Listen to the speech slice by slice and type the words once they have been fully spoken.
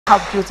how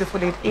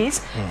beautiful it is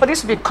for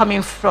this to be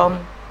coming from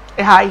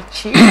a high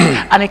chief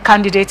and a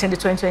candidate in the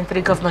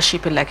 2023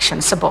 governorship election.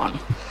 Sabon.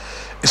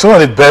 It's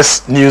one of the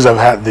best news I've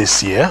had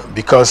this year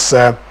because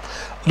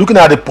looking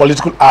at the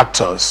political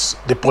actors,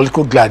 the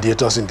political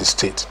gladiators in the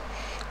state,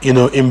 you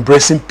know,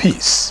 embracing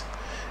peace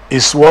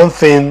is one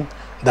thing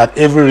that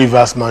every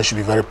Rivers man should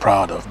be very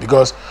proud of,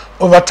 because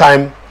over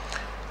time,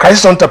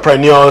 crisis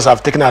entrepreneurs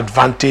have taken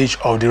advantage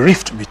of the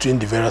rift between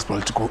the various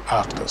political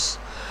actors.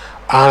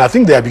 And I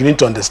think they are beginning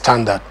to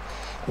understand that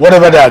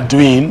whatever they are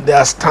doing, they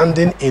are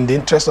standing in the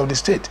interest of the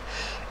state.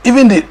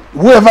 Even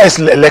whoever is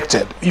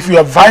elected, if you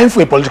are vying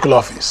for a political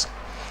office,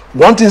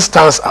 one thing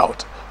stands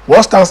out.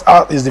 What stands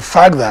out is the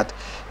fact that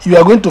you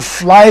are going to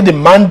fly the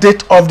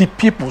mandate of the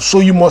people, so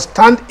you must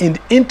stand in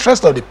the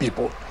interest of the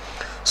people.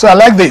 So I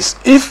like this,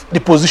 if the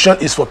position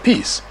is for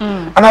peace,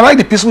 and I like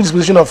the peaceful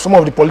disposition of some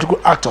of the political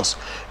actors,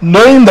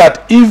 knowing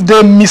that if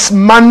they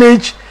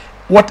mismanage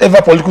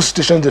whatever political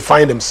situation they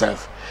find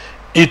themselves,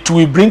 it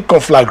will bring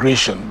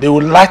conflagration. They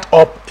will light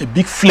up a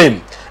big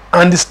flame,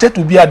 and the state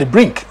will be at the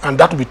brink, and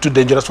that will be too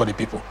dangerous for the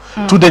people,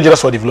 too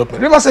dangerous for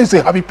development. Rivers is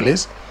a happy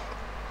place,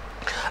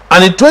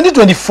 and in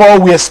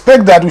 2024, we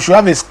expect that we should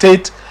have a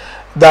state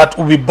that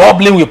will be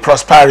bubbling with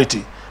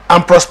prosperity.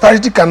 And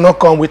prosperity cannot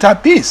come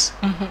without peace.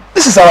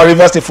 This is our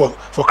Rivers State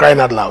for crying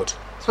out loud.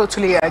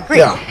 Totally agree.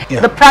 Yeah.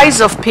 The price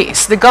of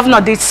peace. The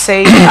governor did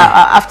say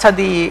after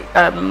the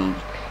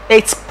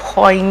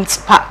 8-point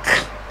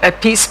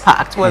peace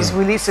pact was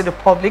released to the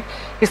public,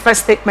 his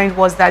first statement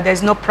was that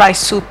there's no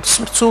price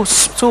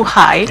too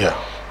high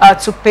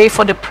to pay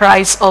for the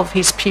price of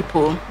his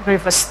people,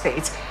 Rivers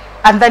State.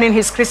 And then in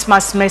his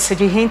Christmas message,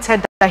 he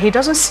hinted that he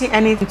doesn't see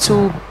anything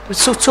too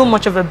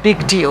much of a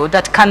big deal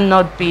that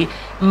cannot be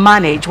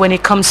managed when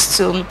it comes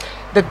to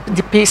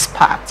the peace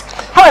pact.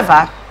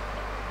 However,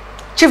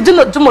 Chief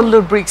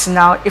Dumolo Briggs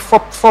now, for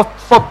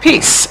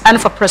peace and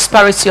for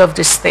prosperity of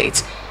the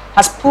state,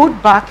 has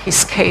pulled back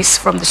his case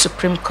from the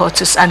Supreme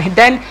Court. And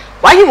then,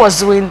 while he was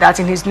doing that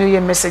in his New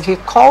Year message, he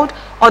called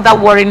other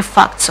worrying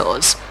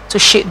factors to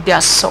sheath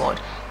their sword.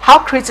 How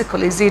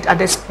critical is it at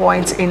this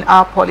point in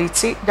our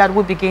polity that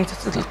we begin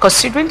to,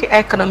 considering the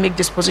economic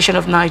disposition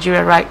of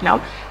Nigeria right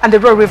now and the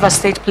role Rivers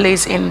State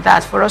plays in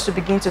that, for us to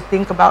begin to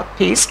think about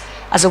peace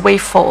as a way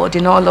forward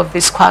in all of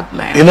this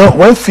quagmire? You know,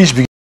 when fish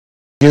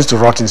begins to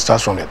rot, it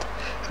starts from it.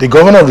 The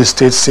governor of the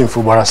state,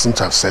 Fubara, seems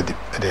to have set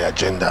the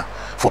agenda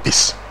for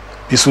peace,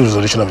 peaceful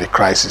resolution of the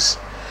crisis.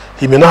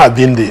 He may not have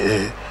been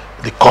the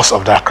cause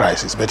of that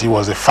crisis, but he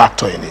was a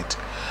factor in it.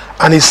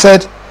 And he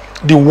said,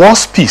 the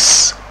worst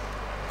peace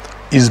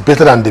is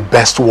better than the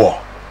best war.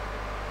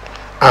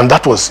 And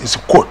that was his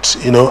quote.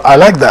 You know, I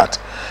like that.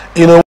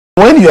 You know,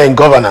 when you are in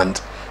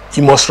governance,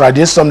 you must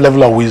radiate some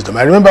level of wisdom.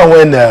 I remember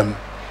when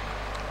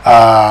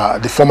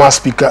the former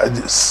speaker,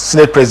 the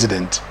Senate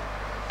President,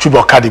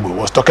 Chubo Kadibo,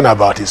 was talking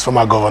about his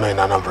former governor in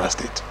Anambra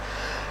State.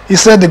 He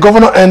said the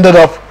governor ended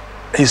up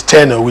his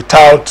tenure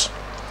without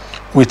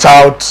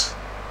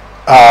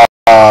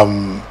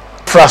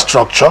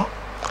infrastructure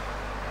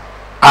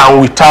and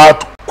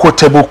without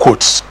quotable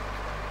quotes.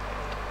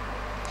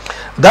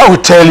 That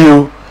will tell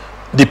you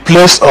the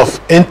place of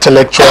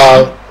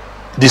intellectual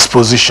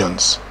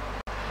dispositions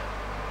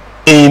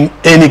in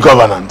any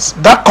governance.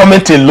 That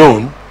comment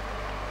alone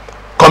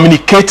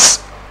communicates,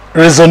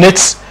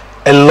 resonates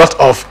a lot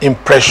of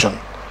impression,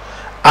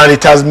 and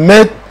it has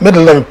made a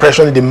lot of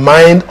impression in the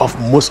mind of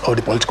most of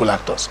the political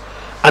actors,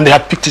 and they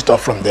have picked it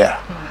up from there.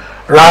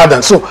 Rather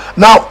than, so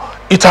now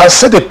it has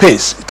set a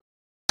pace, it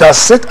has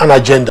set an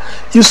agenda.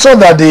 You saw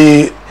that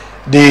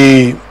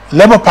the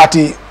Labour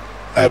Party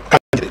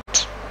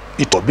candidate,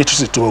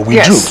 Beatrice Ito,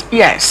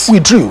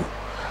 withdrew.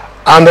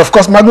 And of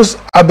course, Magnus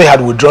Abe had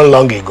withdrawn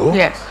long ago.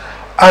 Yes.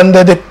 And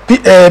the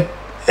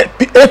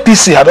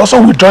APC had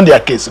also withdrawn their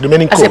case,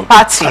 remaining as cold.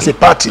 As a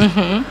party.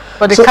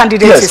 But the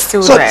candidate is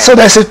still there. So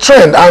there's a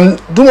trend. And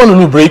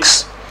Dumolo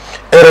Briggs,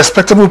 a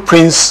respectable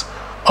prince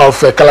of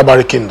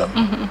Kalabari Kingdom,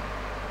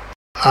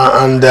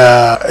 and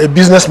a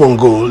business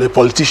Mongol, a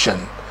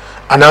politician,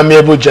 an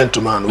amiable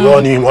gentleman. We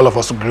all knew him, all of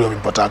us who grew up in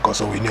Port Harcourt,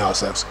 so we knew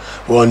ourselves.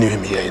 We all knew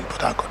him here in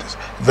Port Harcourt. He's a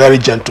very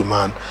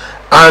gentleman.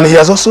 And he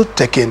has also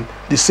taken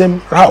the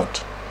same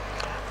route.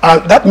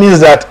 And that means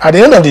that at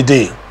the end of the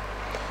day,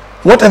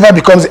 whatever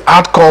becomes the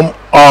outcome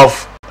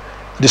of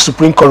the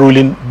Supreme Court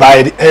ruling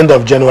by the end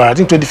of January, I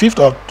think 25th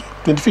or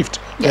 25th,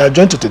 they are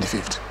joined to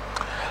 25th.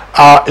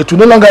 It will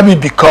no longer be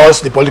because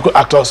the political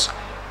actors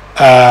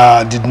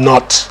did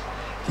not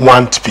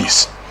want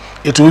peace.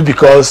 It will be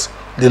because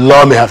the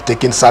law may have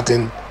taken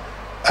certain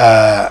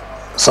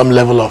some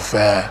level of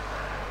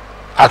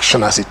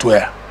action, as it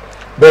were.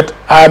 But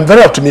I am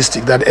very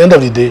optimistic that at the end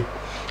of the day,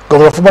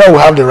 Governor Fubara will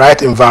have the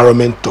right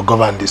environment to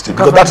govern this state,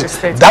 because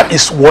that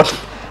is what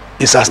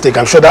is at stake.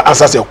 I'm sure that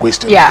answers your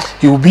question. Yeah.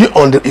 He will be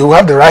he will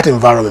have the right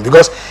environment,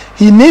 because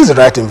he needs the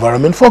right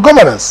environment for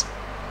governance.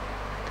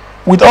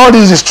 With all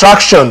these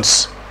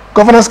distractions,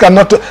 governance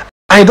cannot,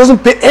 and he doesn't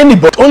pay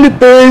anybody, only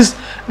pays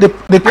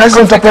the crisis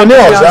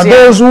entrepreneurs and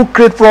those who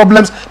create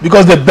problems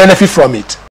because they benefit from it.